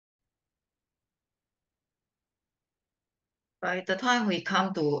By the time we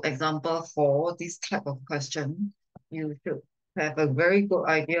come to example for this type of question, you should have a very good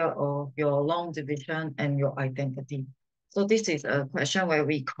idea of your long division and your identity. So this is a question where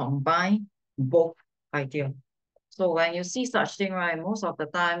we combine both ideas. So when you see such thing, right, most of the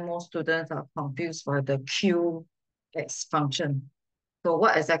time, most students are confused by the QX function. So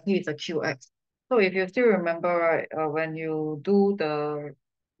what exactly is a QX? So if you still remember, right, when you do the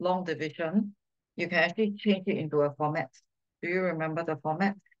long division, you can actually change it into a format. Do you remember the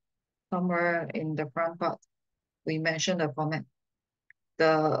format? Somewhere in the front part, we mentioned the format.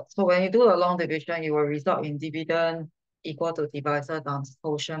 So when you do a long division, you will result in dividend equal to divisor times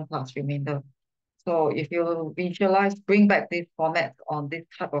quotient plus remainder. So if you visualize, bring back this format on this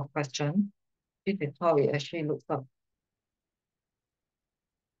type of question, this is how it actually looks like.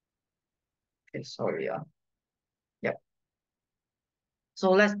 Okay, sorry. Yep. So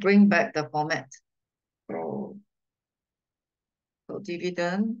let's bring back the format. So, so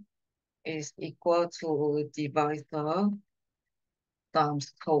dividend is equal to divisor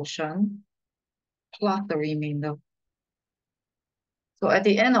times quotient plus the remainder. So at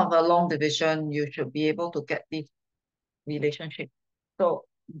the end of a long division, you should be able to get this relationship. So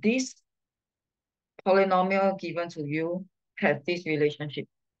this polynomial given to you has this relationship.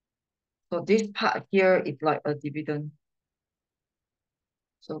 So this part here is like a dividend.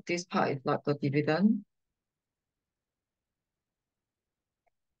 So this part is like a dividend.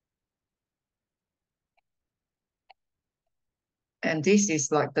 And this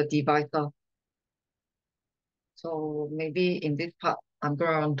is like the divisor. So maybe in this part, I'm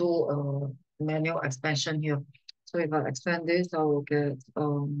going to do a manual expansion here. So if I expand this, I will get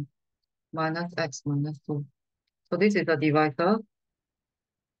minus x minus 2. So this is the divisor.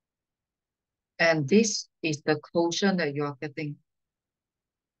 And this is the quotient that you are getting.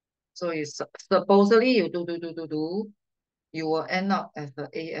 So it's supposedly you do, you will end up as the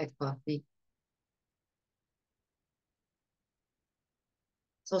ax plus b.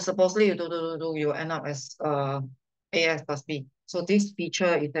 So supposedly you do, you end up as ax plus b. So this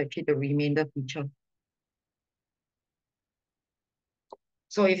feature is actually the remainder feature.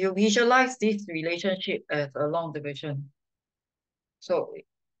 So if you visualize this relationship as a long division, so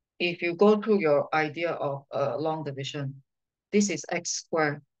if you go through your idea of a long division, this is x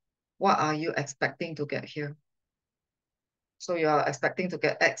squared. What are you expecting to get here? So you are expecting to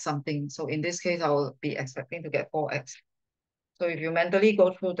get x something. So in this case, I will be expecting to get 4x. So if you mentally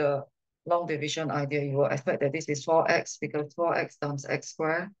go through the long division idea, you will expect that this is 4x because 4x times x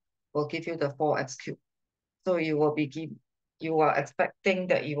squared will give you the 4x cubed. So you are expecting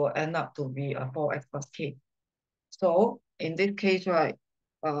that it will end up to be a 4x plus k. So in this case, right,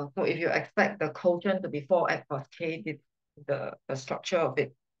 so if you expect the quotient to be 4x plus k, the structure of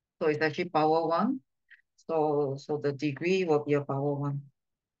it, so it's actually power 1. So the degree will be a power 1.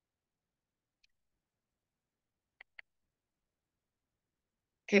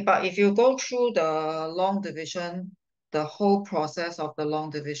 Okay, but if you go through the long division, the whole process of the long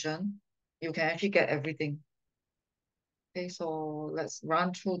division, you can actually get everything. Okay, so let's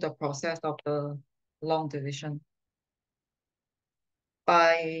run through the process of the long division.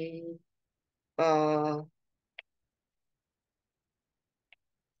 By uh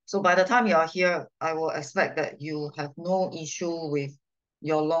So by the time you are here, I will expect that you have no issue with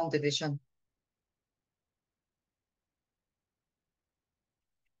your long division.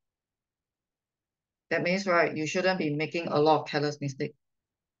 That means, right, you shouldn't be making a lot of careless mistakes.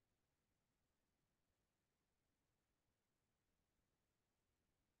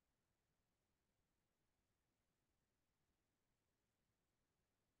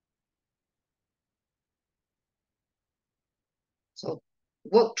 So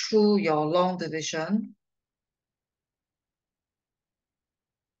work through your long division.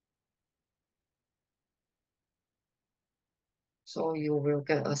 So you will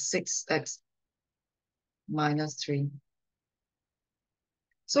get a 6x minus 3.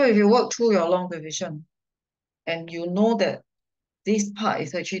 So if you work through your long division and you know that this part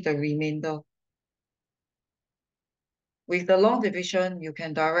is actually the remainder, with the long division, you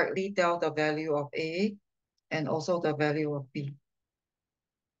can directly tell the value of A and also the value of B.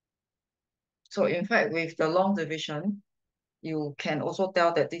 So in fact, with the long division, you can also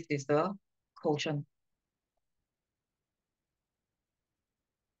tell that this is the quotient.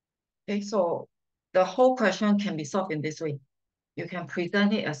 Okay, so the whole question can be solved in this way. You can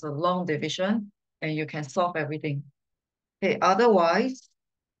present it as a long division and you can solve everything. Okay, otherwise,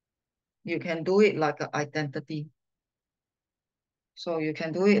 you can do it like an identity. So you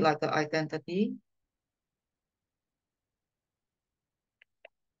can do it like an identity.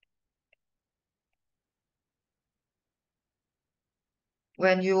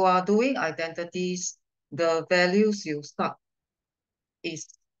 when you are doing identities, the values you start is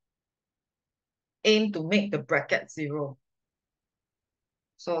aim to make the bracket 0.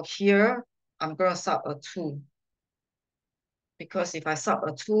 So here, I'm going to sub a 2. Because if I sub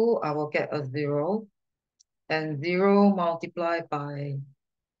a 2, I will get a 0. And 0 multiplied by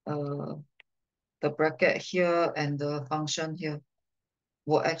uh, the bracket here and the function here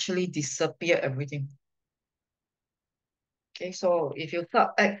will actually disappear everything. Okay, so if you sub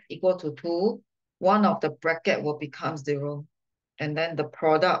x equal to 2, one of the bracket will become 0. And then the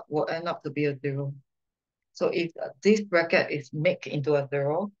product will end up to be a 0. So if this bracket is made into a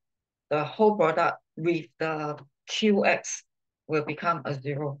 0, the whole product with the qx will become a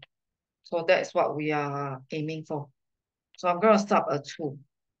 0. So that's what we are aiming for. So I'm going to sub a 2.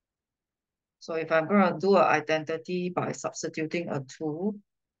 So if I'm going to do an identity by substituting a 2,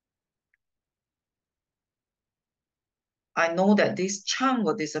 I know that this chunk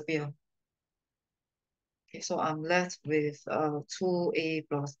will disappear. Okay, so I'm left with 2a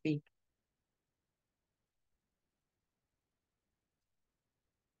plus b.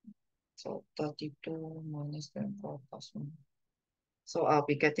 So 32 minus 24 plus 1. So I'll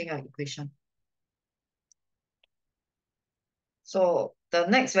be getting an equation. So the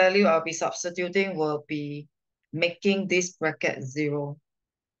next value I'll be substituting will be making this bracket 0.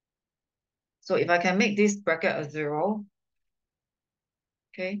 So if I can make this bracket a 0,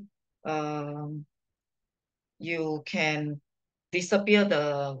 okay, you can disappear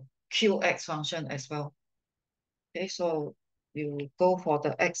the qx function as well. Okay, so you go for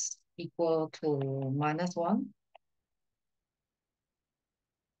the x equal to -1.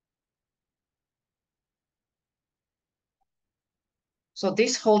 So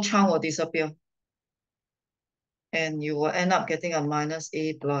this whole chunk will disappear. And you will end up getting a minus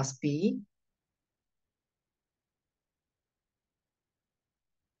a plus b.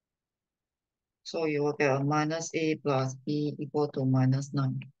 So you will get a minus a plus b equal to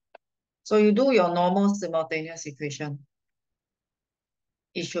 -9. So you do your normal simultaneous equation.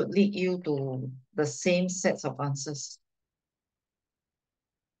 It should lead you to the same sets of answers.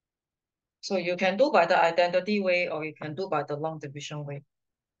 So you can do by the identity way or you can do by the long division way.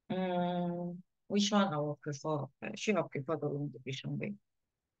 Which one I will prefer? Actually, I prefer the long division way.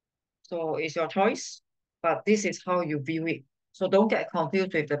 So it's your choice, but this is how you view it. So don't get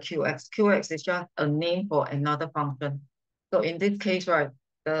confused with the qx. Qx is just a name for another function. So in this case, right,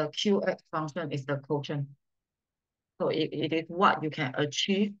 the qx function is the quotient. So it is what you can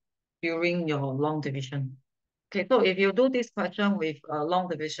achieve during your long division. Okay, so if you do this question with long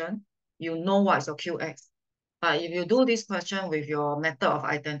division, you know what's your qx. But if you do this question with your method of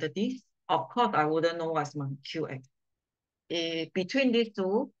identity, of course, I wouldn't know what's my qx. Between these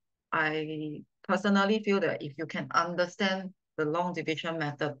two, I personally feel that if you can understand the long division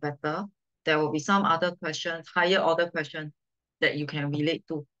method better, there will be some other questions, higher order questions that you can relate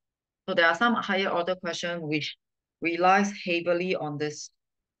to. So there are some higher order questions which relies heavily on this,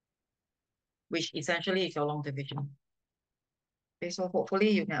 which essentially is your long division. Okay, so hopefully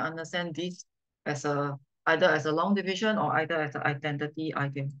you can understand this as either as a long division or either as an identity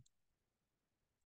idea.